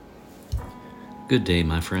Good day,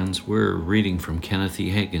 my friends. We're reading from Kenneth E.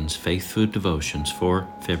 Hagin's Faith Food Devotions for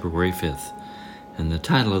February 5th, and the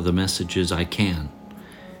title of the message is I Can.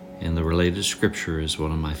 And the related scripture is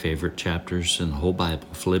one of my favorite chapters in the whole Bible,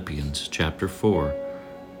 Philippians chapter 4,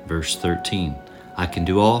 verse 13. I can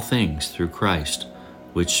do all things through Christ,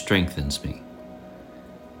 which strengthens me.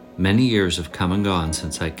 Many years have come and gone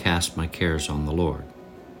since I cast my cares on the Lord.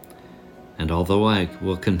 And although I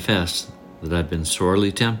will confess that I've been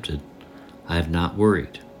sorely tempted, I have not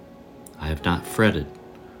worried. I have not fretted.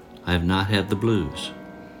 I have not had the blues.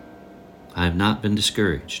 I have not been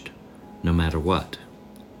discouraged, no matter what.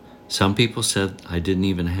 Some people said I didn't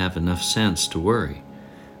even have enough sense to worry,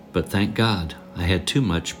 but thank God I had too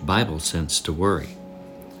much Bible sense to worry.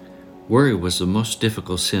 Worry was the most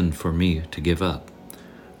difficult sin for me to give up.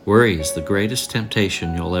 Worry is the greatest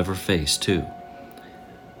temptation you'll ever face, too.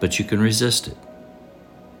 But you can resist it.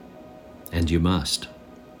 And you must.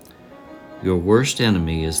 Your worst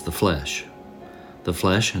enemy is the flesh. The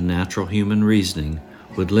flesh and natural human reasoning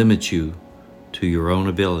would limit you to your own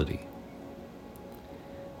ability.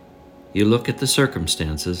 You look at the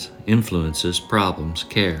circumstances, influences, problems,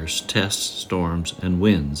 cares, tests, storms, and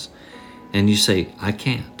winds, and you say, I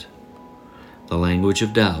can't. The language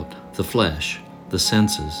of doubt, the flesh, the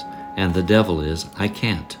senses, and the devil is, I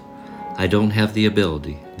can't. I don't have the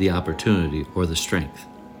ability, the opportunity, or the strength.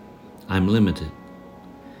 I'm limited.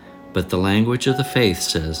 But the language of the faith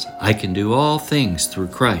says, I can do all things through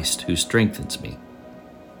Christ who strengthens me.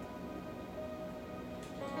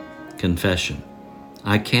 Confession.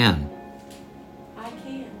 I can.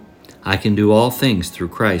 I can do all things through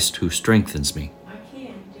Christ who strengthens me. I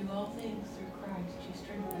can do all things through Christ who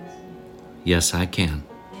strengthens me. Yes, I can.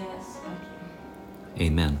 Yes, I can.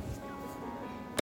 Amen.